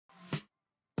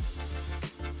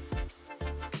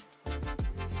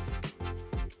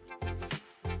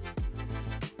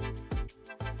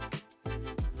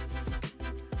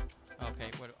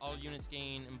units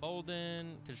gain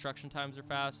emboldened. Construction times are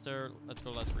faster. Let's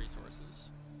go less resources.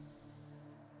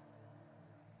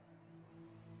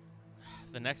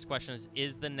 The next question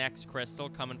is the next crystal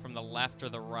coming from the left or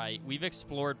the right? We've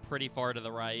explored pretty far to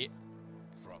the right.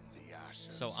 From the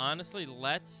ashes. So honestly,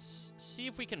 let's see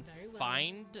if we can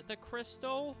find the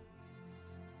crystal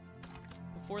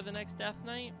before the next Death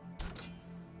Knight.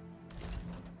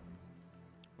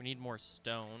 We need more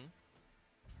stone.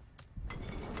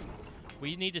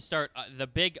 We need to start what?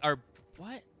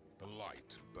 The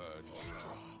light burns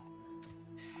strong.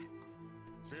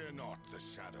 Fear not the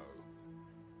shadow.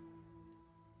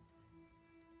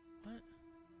 What?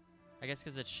 I guess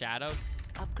because it's shadowed.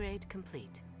 Upgrade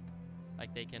complete.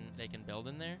 Like they can build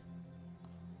in there.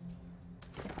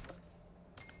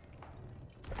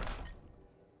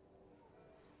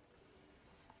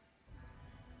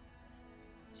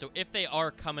 So if they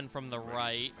are coming from the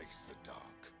right, Face the dark.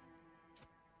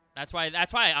 that's why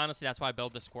I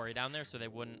build this quarry down there so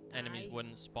enemies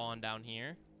wouldn't spawn down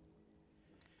here.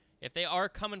 If they are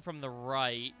coming from the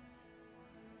right,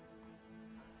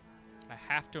 I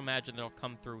have to imagine they'll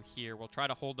come through here. We'll try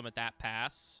to hold them at that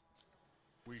pass.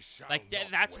 We shall Like not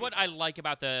that's wait. what I like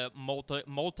about the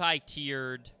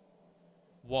multi-tiered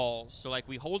walls. So like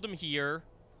we hold them here,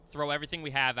 throw everything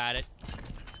we have at it,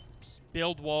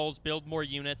 build walls, build more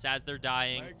units as they're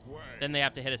dying. Make way. Then they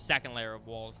have to hit a second layer of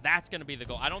walls. That's going to be the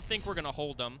goal. I don't think we're going to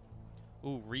hold them.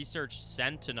 Ooh, research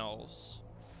sentinels.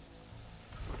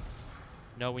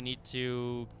 No, we need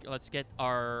to... Let's get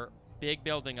our big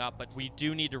building up, but we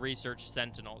do need to research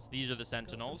sentinels. These are the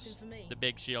sentinels, the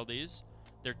big shieldies.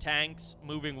 They're tanks,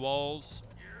 moving walls,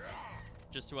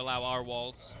 just to allow our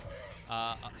walls.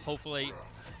 Hopefully...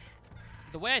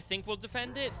 The way I think we'll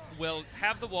defend it, we'll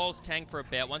have the walls tank for a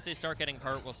bit. Once they start getting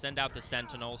hurt, we'll send out the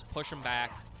sentinels, push them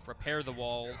back, repair the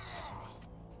walls.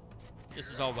 This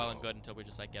is all well and good until we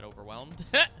just, like, get overwhelmed.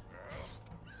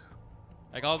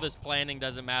 Like, all this planning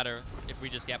doesn't matter if we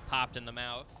just get popped in the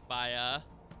mouth by, Yeah,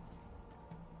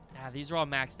 these are all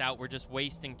maxed out. We're just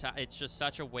wasting time. It's just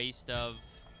such a waste of...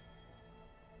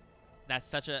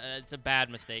 It's a bad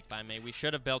mistake by me. We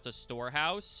should have built a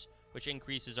storehouse, which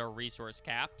increases our resource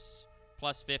caps.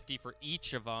 Plus 50 for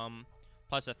each of them,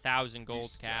 plus 1,000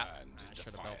 gold cap. I should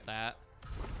have built that.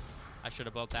 I should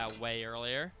have built that way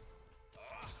earlier.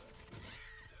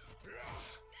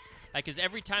 Like, because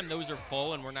every time those are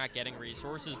full and we're not getting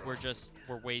resources,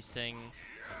 we're wasting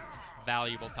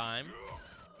valuable time.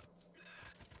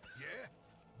 Yeah?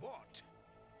 What?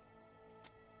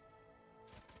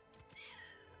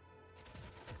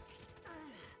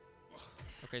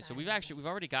 Okay, so we've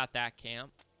already got that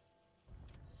camp.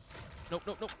 Nope,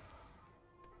 nope, nope.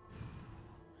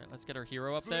 Right, let's get our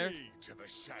hero up there. Flee to the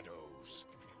shadows.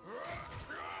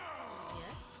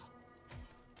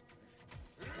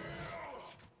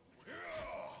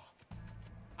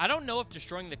 I don't know if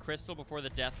destroying the crystal before the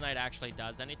Death Knight actually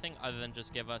does anything other than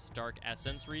just give us Dark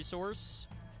Essence resource.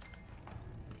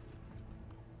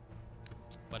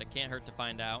 But it can't hurt to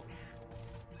find out.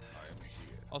 I am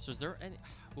here. Also, is there any...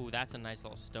 Ooh, that's a nice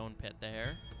little stone pit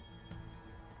there.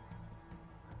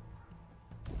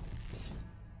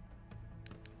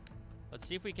 Let's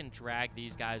see if we can drag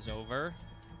these guys over.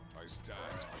 I stand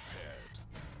prepared.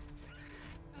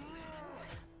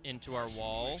 Into our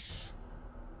wall.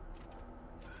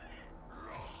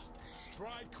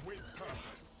 Strike with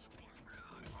purpose.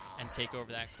 And take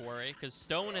over that quarry. Because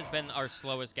stone has been our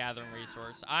slowest gathering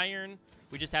resource. Iron,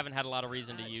 we just haven't had a lot of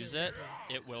reason to use it.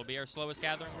 It will be our slowest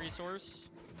gathering resource.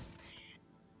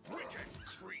 Wicked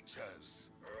creatures.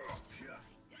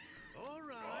 All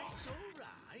right, all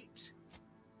right.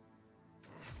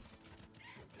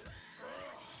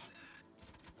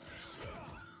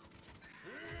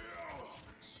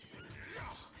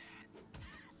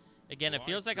 Again, it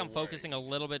feels like I'm focusing a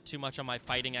little bit too much on my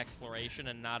fighting exploration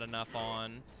and not enough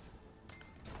on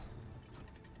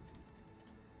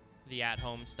the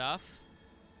at-home stuff.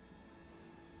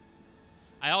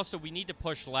 We need to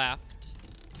push left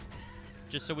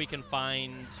just so we can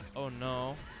find... Oh,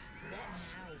 no.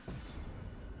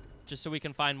 Just so we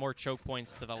can find more choke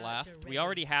points to the left. We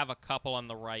already have a couple on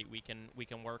the right we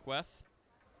can work with.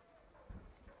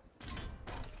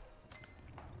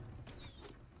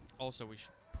 Also, we should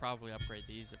probably upgrade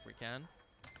these if we can.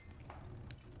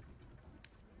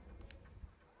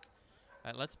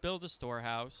 Alright, let's build a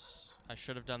storehouse. I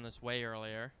should have done this way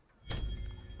earlier.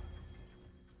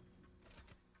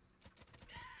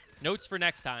 Notes for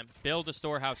next time. Build a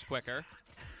storehouse quicker.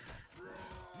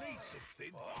 Need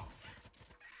something?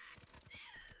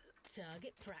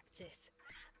 Target practice.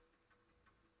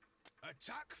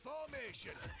 Attack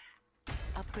formation.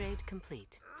 Upgrade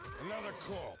complete. Another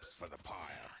corpse for the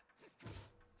pyre.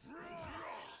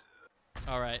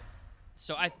 All right.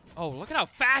 So oh, look at how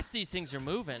fast these things are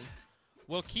moving.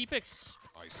 We'll keep I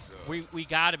serve. we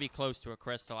got to be close to a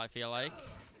crystal, I feel like.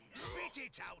 Spit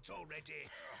it out already.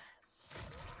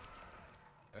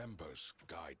 Embers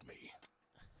guide me.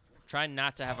 Try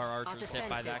not to have our Our archers hit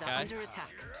by that defenses are guy. under attack.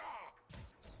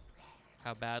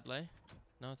 How badly?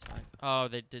 No, it's fine. Oh,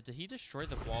 did he destroy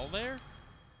the wall there?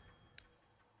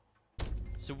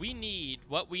 So we need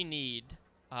we need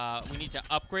to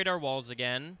upgrade our walls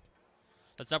again.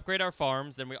 Let's upgrade our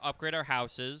farms, then we upgrade our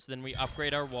houses, then we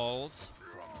upgrade our walls.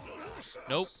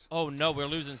 Nope. Oh no, we're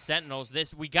losing sentinels.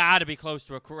 We gotta be close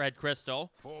to a red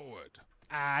crystal. Forward.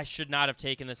 Ah, I should not have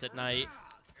taken this at night.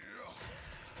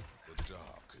 The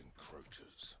dark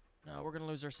encroaches. No, we're gonna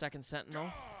lose our second sentinel.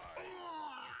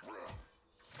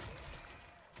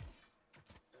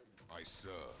 I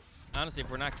serve. Honestly, if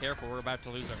we're not careful, we're about to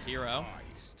lose our hero. I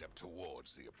step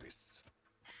towards the abyss.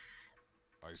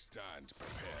 I stand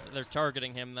prepared. They're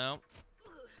targeting him, though.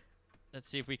 Let's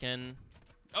see if we can...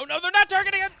 Oh, no, they're not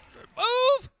targeting him!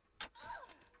 Move!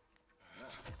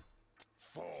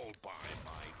 Fall by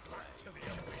my blade.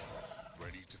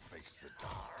 Ready to face the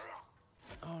dark.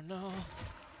 Oh, no.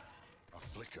 A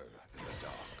flicker in the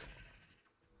dark.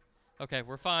 Okay,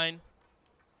 we're fine.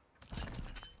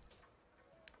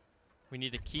 We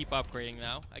need to keep upgrading,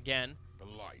 though. Again, The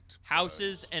light.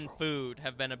 houses burns and strong. food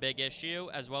have been a big issue,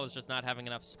 as well as just not having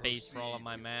enough space for all of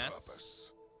my Proceed with mats.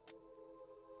 purpose.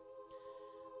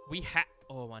 We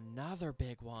oh, another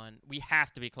big one. We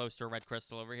have to be close to a red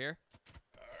crystal over here.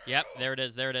 Yep, there it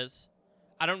is. There it is.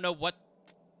 I don't know what...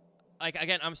 Like,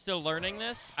 again, I'm still learning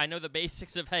this. I know the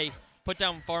basics of, hey, put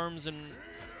down farms and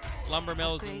lumber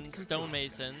mills and Upgrade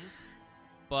stonemasons.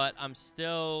 But I'm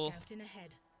still Scouting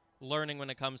ahead. learning when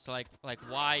it comes to, like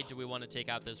why do we want to take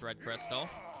out this red crystal?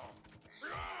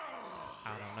 I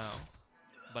don't know.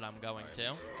 But I'm going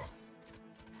to.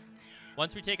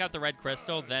 Once we take out the red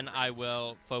crystal, then I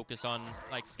will focus on,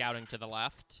 like, scouting to the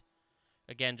left.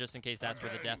 Again, just in case that's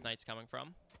where the Death Knight's coming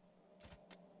from.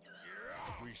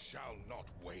 We shall not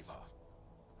waver.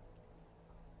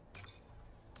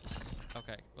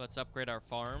 Okay, let's upgrade our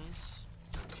farms.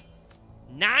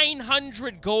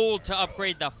 900 gold to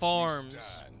upgrade the farms.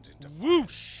 Stand in defiance.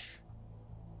 Whoosh!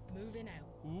 Moving out.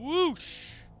 Whoosh!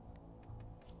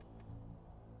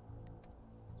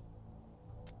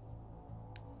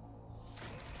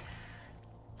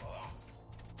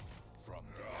 From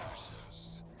the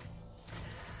ashes.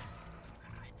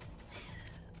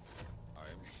 I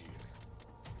am here.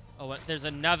 Oh, there's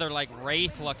another, like,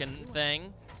 wraith-looking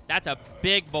thing. That's a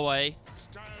big boy.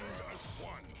 Stand as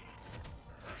one.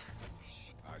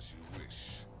 As you wish.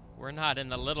 We're not in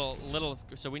the little,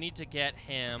 so we need to get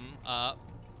him up.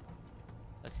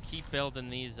 Let's keep building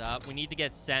these up. We need to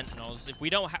get sentinels. If we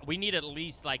don't we need at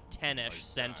least, like, 10-ish I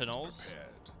stand sentinels prepared.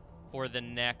 for the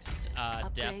next Death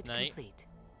Upgrade Knight. complete.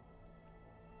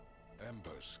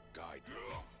 Embers guide me.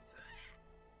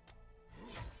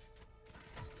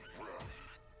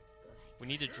 We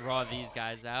need to draw these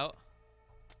guys out.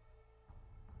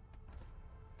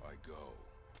 I go.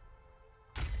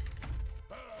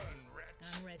 Burn, wretch.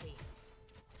 I'm ready.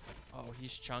 Oh,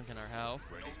 he's chunking our health.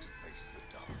 Ready to face the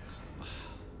dark.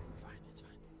 Fine, it's fine.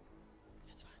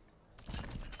 It's fine.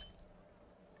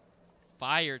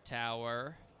 Fire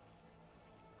tower.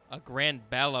 A grand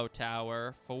bellow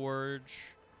tower. Forge.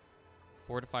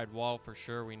 Fortified wall for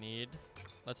sure we need.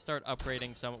 Let's start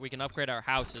upgrading some. We can upgrade our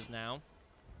houses now.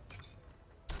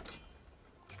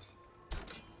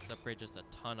 Let's upgrade just a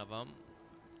ton of them.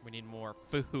 We need more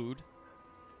food.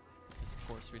 Because of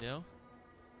course we do.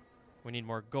 We need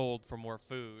more gold for more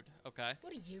food. Okay.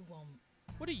 What do you want?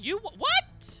 What do you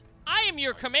What? I am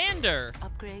your commander.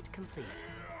 Upgrade complete.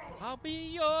 I'll be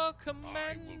your I will be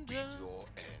commander. your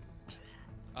end.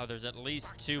 Oh, there's at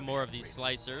least 2 more of these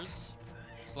slicers.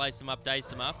 Slice them up, dice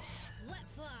them up. Let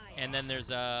fly. And then there's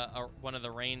one of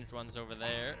the ranged ones over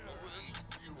there.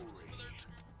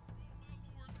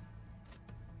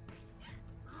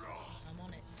 I'm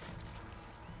on it.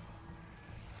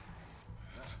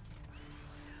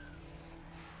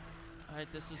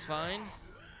 Alright, this is fine.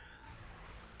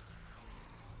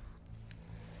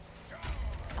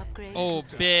 Upgrade. Oh,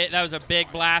 that was a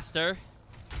big blaster.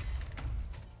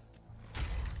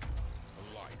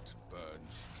 The light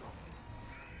burns strong.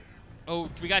 Oh,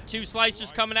 we got 2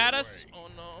 slicers coming at us. Oh,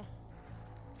 no.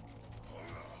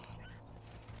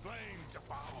 Flame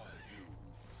devour you.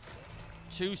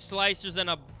 2 slicers and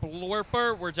a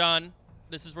blorper. We're done.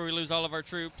 This is where we lose all of our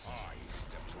troops. I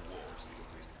step towards the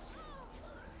abyss.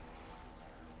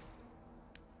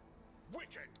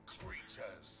 Wicked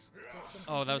creatures. Got something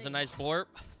Oh, that for was a me. nice blorp.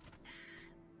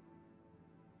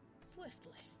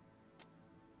 Swiftly.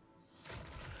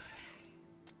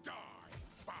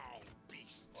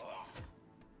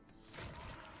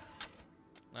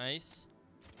 Nice.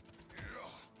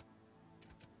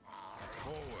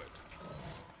 Forward.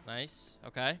 Nice.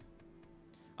 Okay.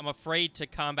 I'm afraid to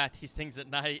combat these things at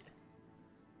night.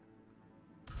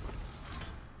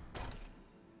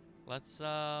 Let's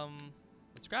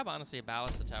grab, honestly, a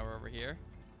ballista tower over here.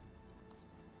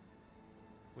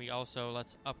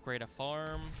 Let's upgrade a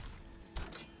farm.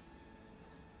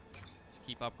 Let's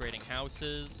keep upgrading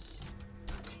houses.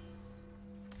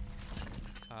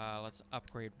 Let's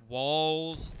upgrade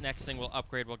walls. Next thing we'll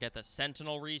upgrade, we'll get the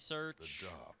sentinel research. The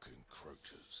dark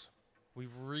encroaches. We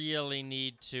really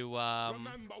need to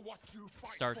Remember what you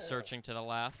fight start for. searching to the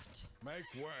left. Make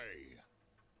way.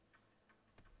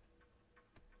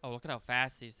 Oh, look at how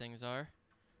fast these things are.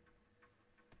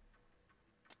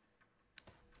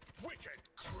 Wicked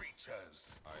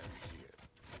creatures. I am here.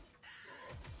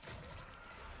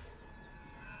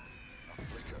 A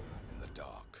flicker in the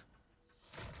dark.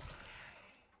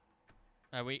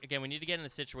 We need to get in a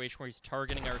situation where he's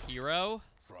targeting our hero.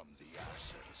 From the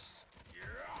ashes.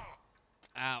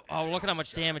 Ow. Oh, look at how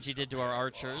much damage he did to our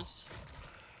archers.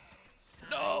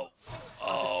 No!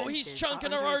 Oh, he's defenses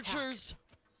chunking are our under attack. archers.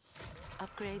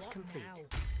 Upgrade What complete.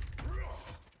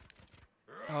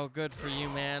 now? Oh, good for you,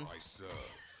 man. I serve.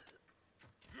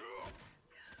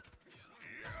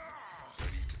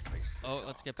 Ready to face the Oh, dark.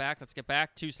 let's get back. Let's get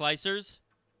back. 2 slicers.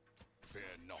 Fear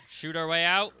not. Shoot our way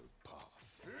out. Path.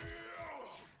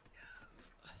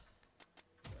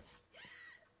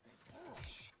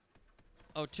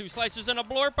 Oh, 2 slicers and a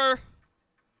blorper.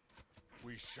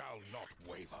 We shall not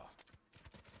waver.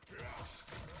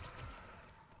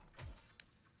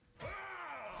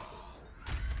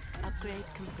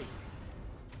 Upgrade complete.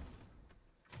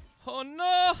 Oh,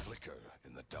 no. Flicker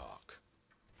in the dark.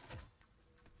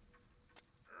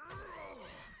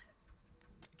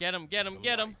 Get him, get him, The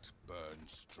get him. light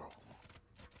burns strong.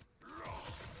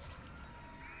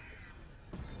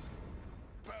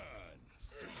 Burn,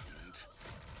 fiend.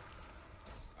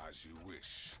 As you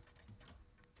wish.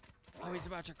 Oh, he's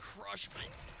about to crush my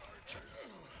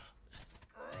archers.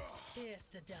 Here's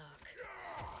the dark.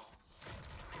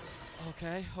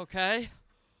 Okay, okay.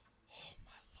 Oh,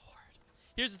 my lord.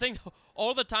 Here's the thing, though.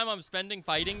 All the time I'm spending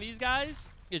fighting these guys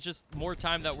is just more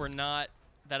time that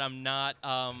I'm not,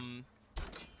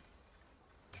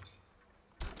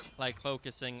 like,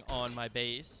 focusing on my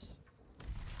base.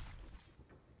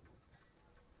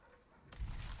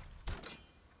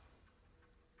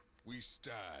 We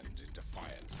stand in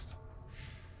defiance.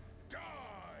 Die!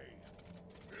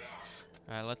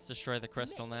 All right, let's destroy the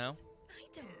crystal now. I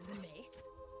don't miss.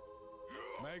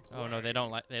 Make Oh no, way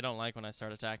they don't like when I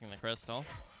start attacking the crystal.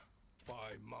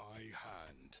 by my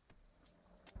hand.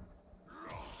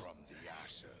 From the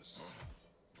ashes.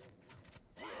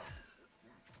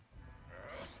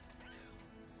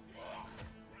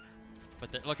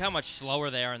 But look how much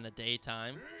slower they are in the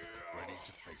daytime. Ready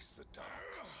to face the dark.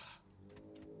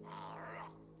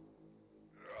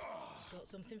 Got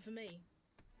something for me?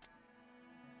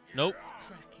 Nope.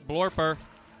 Cracking. Blorper.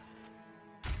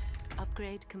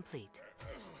 Upgrade complete.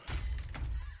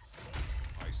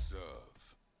 I serve.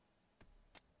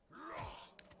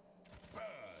 Burn,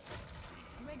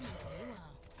 Ready you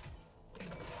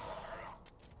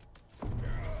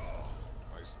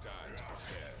I stand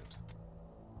prepared.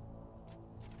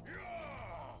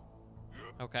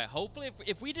 Okay, hopefully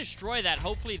if we destroy that,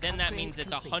 hopefully then that Upgrade means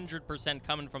it's complete. 100%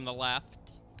 coming from the left.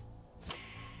 are.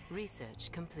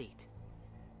 Research complete.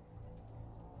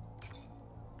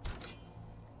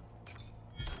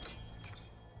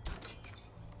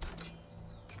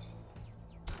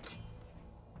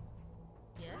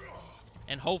 Yes.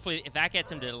 And hopefully if that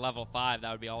gets him to level 5, that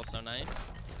would be also nice.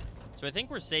 So I think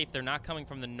we're safe. They're not coming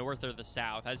from the north or the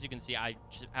south. As you can see, I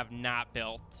have not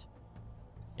built.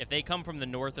 If they come from the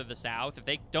north or the south, if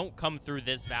they don't come through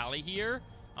this valley here,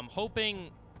 I'm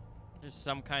hoping there's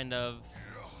some kind of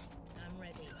I'm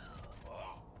ready.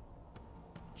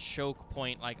 choke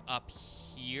point like up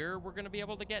here we're going to be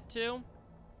able to get to.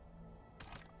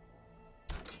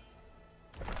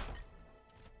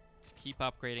 Let's keep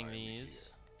upgrading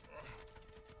these.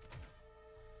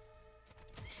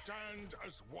 Stand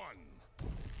as one.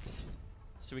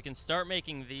 So we can start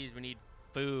making these. We need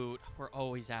food. We're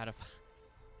always out of...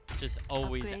 Just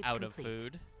always Upgrade out complete. of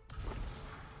food.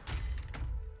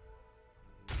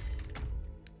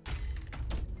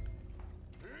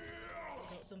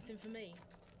 Got something for me?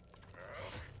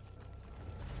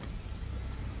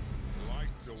 Light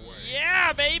the way.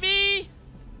 Yeah, baby!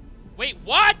 Wait,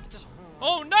 what?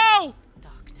 Oh, no!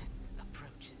 Darkness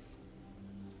approaches.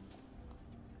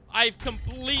 I've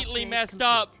completely Upgrade messed complete.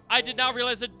 up. I did not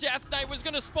realize a Death Knight was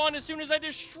going to spawn as soon as I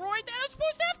destroyed that. I was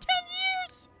supposed to have 10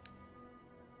 years!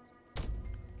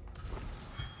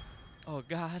 Oh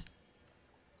God.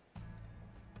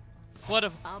 What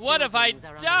have Our I buildings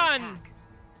are under done? attack.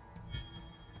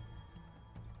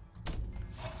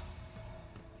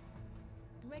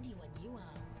 Ready when you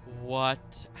are.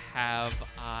 What have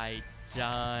I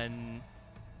done?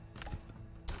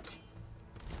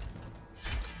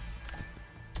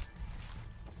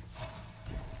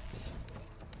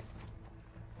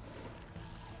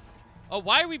 Oh,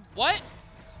 why are we... What?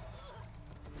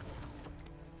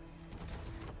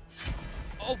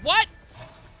 Oh, what?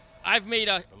 I've made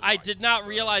a... I did not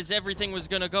realize everything was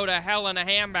going to go to hell in a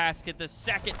handbasket the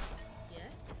second...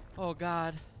 Yes? Oh,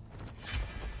 God.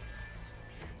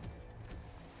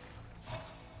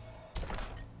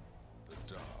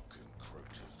 The dark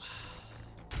encroaches.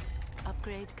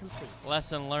 Upgrade complete.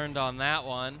 Lesson learned on that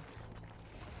one.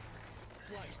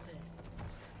 Watch this.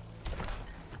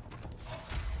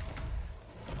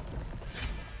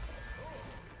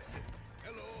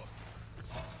 Hello.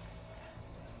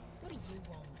 What do you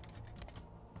want?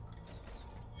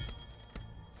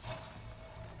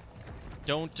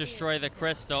 Don't destroy the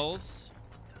crystals.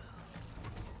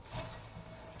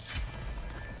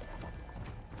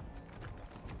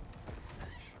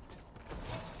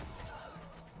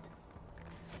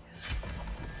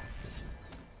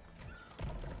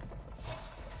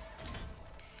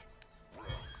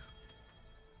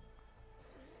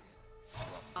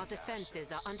 Our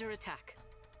defenses are under attack.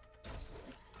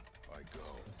 I go.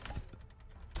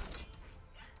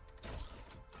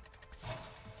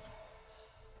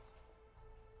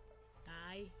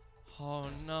 Aye. Oh,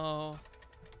 no.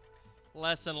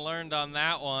 Lesson learned on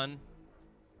that one.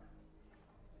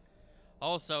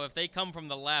 Also, if they come from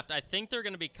the left, I think they're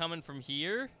going to be coming from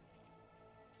here.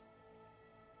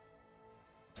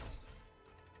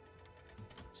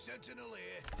 Sentinel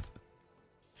here.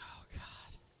 Oh,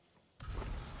 God.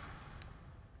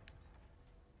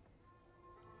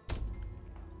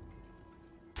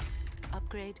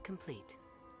 Upgrade complete.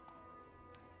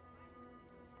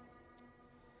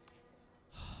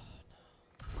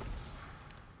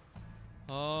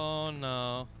 Oh,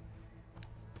 no.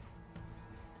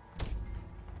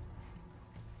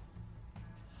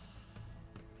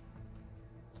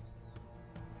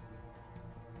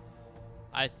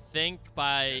 I think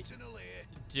by Sentinel here.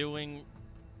 doing...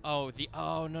 Oh,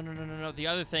 no. The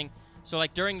other thing... So,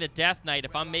 like, during the Death Knight,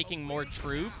 if I'm making more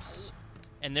troops,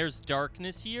 and there's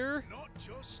darkness here, Not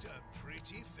just a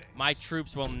pretty face. my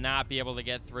troops will not be able to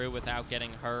get through without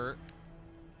getting hurt.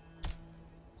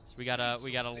 So we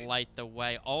gotta light the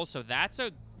way. Also, that's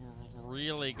a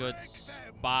really good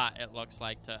spot, it looks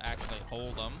like, to actually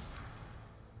hold them.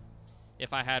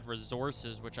 If I had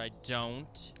resources, which I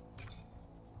don't.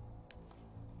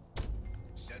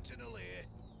 Sentinel here.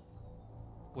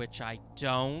 Which I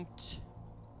don't.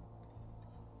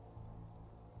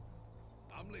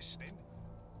 I'm listening.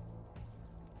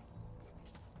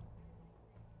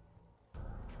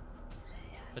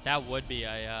 But that would be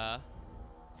a,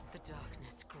 The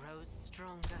darkness grows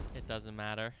stronger. it doesn't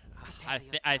matter. Prepare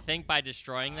I think yourselves. by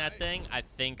destroying that thing, I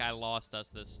think I lost us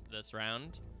this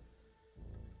round.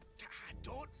 Ah,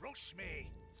 don't rush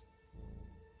me.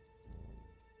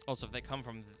 Also, if they come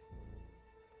from...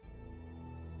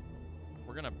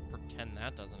 We're gonna pretend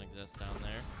that doesn't exist down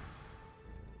there.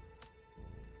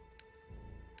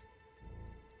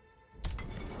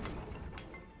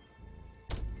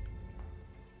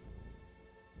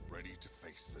 Ready to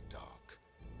face the dark.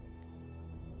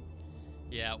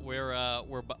 Yeah,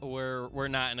 we're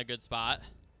not in a good spot.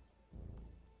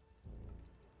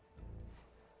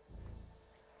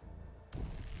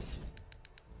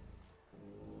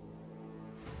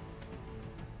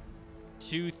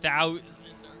 $2,000 are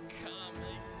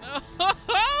coming. No!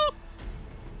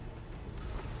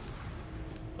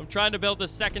 I'm trying to build a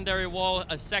secondary wall,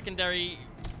 a secondary,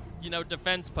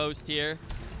 defense post here.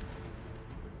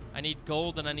 I need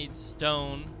gold and I need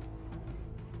stone.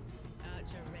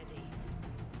 Archer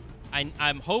ready.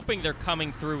 I'm hoping they're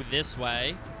coming through this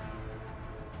way.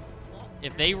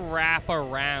 If they wrap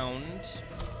around,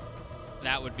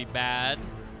 that would be bad.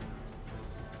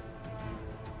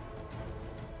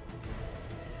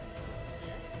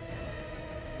 Yes?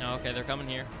 No, okay, they're coming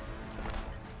here.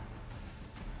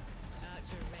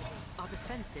 Archer ready. Our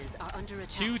defenses are under attack.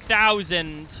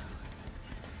 2,000.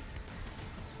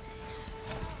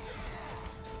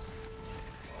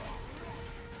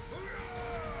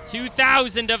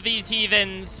 $2,000 of these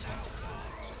heathens.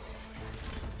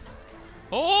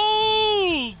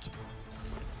 Hold!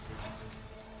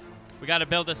 We gotta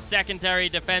build a secondary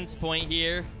defense point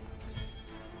here.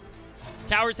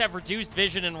 Towers have reduced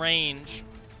vision and range.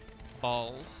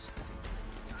 Balls.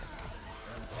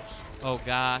 Oh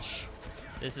gosh.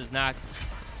 This is not...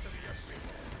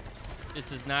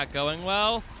 This is not going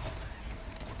well.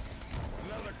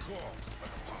 Another corpse for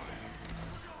the pile.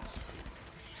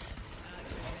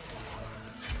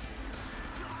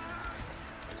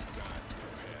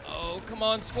 Oh, come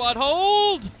on, squad,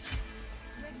 hold!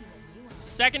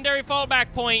 Secondary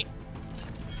fallback point.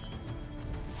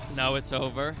 No, it's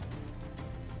over.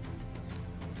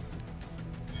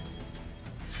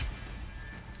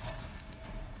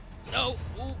 No,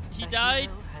 ooh, he died.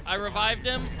 I revived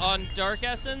him on Dark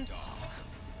Essence.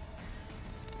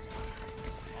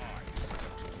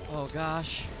 Oh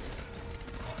gosh.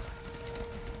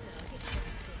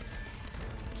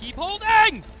 Keep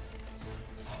holding!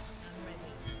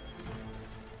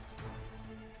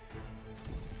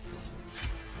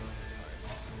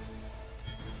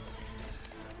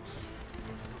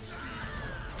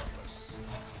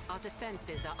 Our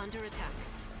defenses are under attack.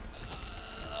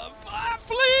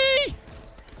 Flee!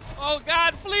 Oh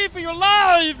God, flee for your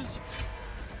lives!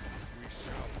 We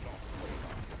shall not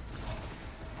waver.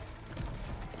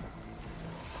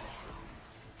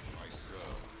 I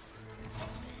serve.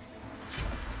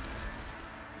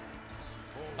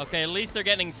 Okay, at least they're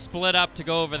getting split up to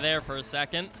go over there for a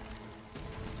second.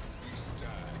 We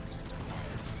stand in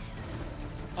defiance.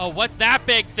 Oh, what's that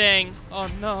big thing? Oh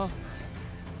no.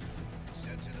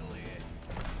 Sentinel here.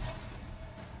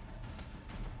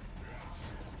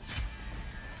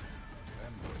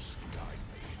 Ambush guide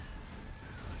me.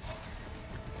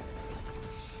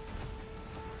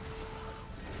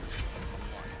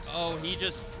 Oh, he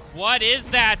just... What is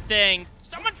that thing?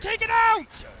 Someone take it out!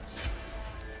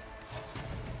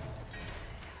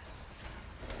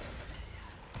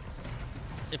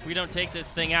 If we don't take this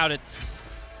thing out, it's...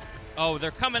 Oh,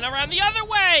 they're coming around the other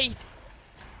way!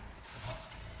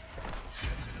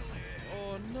 Sentinel here.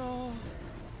 Oh, no.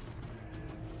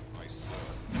 I serve.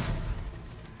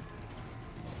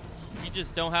 We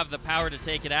just don't have the power to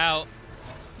take it out.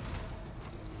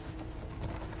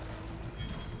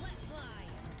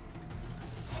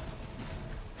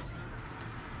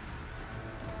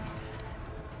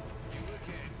 You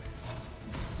again.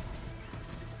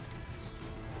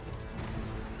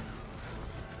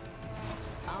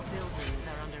 Our buildings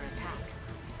are under attack.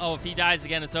 Oh, if he dies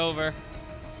again, it's over.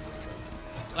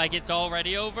 Like, it's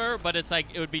already over, but it's like,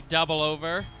 it would be double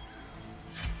over.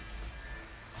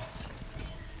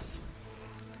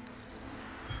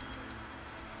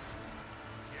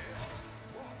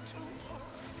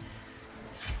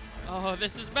 Oh,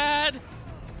 this is bad.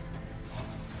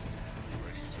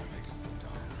 Ready to face the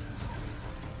dark.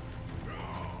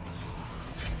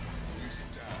 We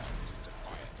stand in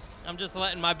defiance. I'm just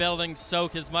letting my buildings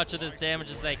soak as much of this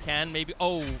damage as they can. Maybe,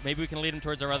 oh, maybe we can lead them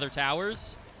towards our other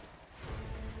towers,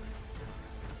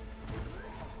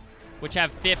 which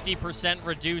have 50%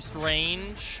 reduced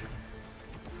range.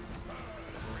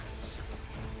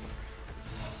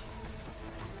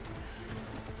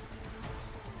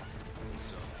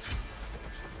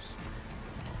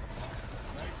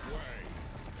 Make way.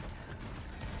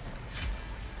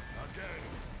 Again.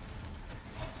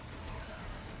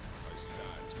 I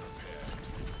stand prepared.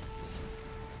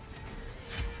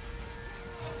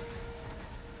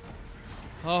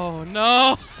 Oh,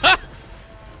 no.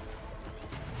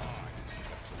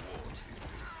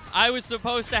 I was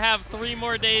supposed to have 3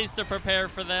 more days to prepare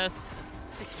for this.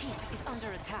 The keep is under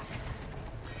attack.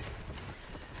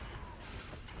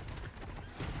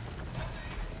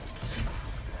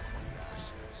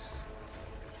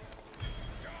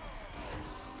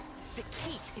 The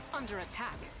keep is under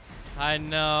attack. I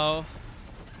know.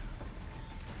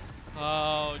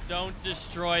 Oh, don't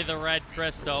destroy the red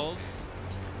crystals.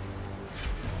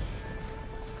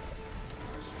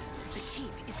 The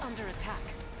keep is under attack.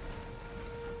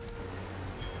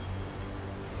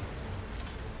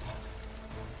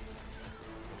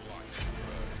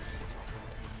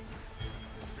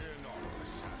 Fear not the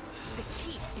shadow. The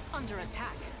keep is under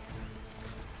attack.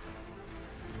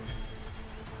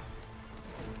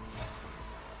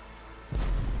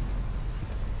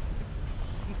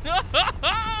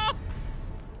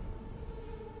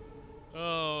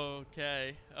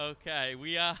 Okay, okay.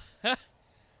 We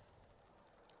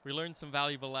we learned some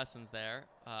valuable lessons there.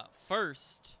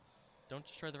 First, don't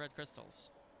destroy the red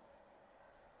crystals.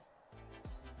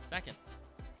 Second,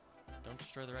 don't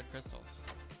destroy the red crystals.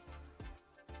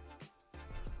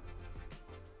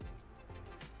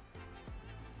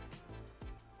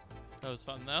 That was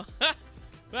fun though.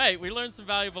 Right, we learned some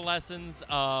valuable lessons.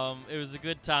 It was a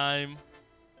good time.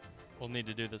 We'll need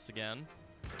to do this again.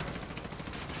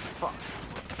 Fuck.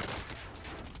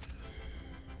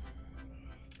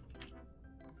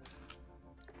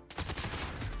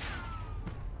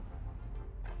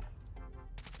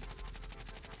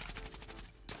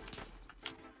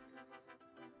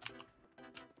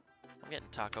 getting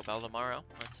Taco Bell tomorrow.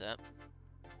 That's it.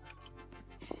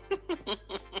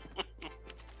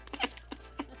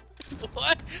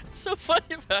 What? What's so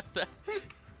funny about that?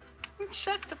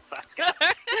 Shut the fuck up.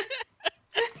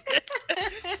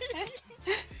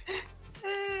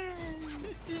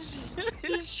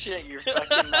 Just shut your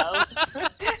fucking mouth.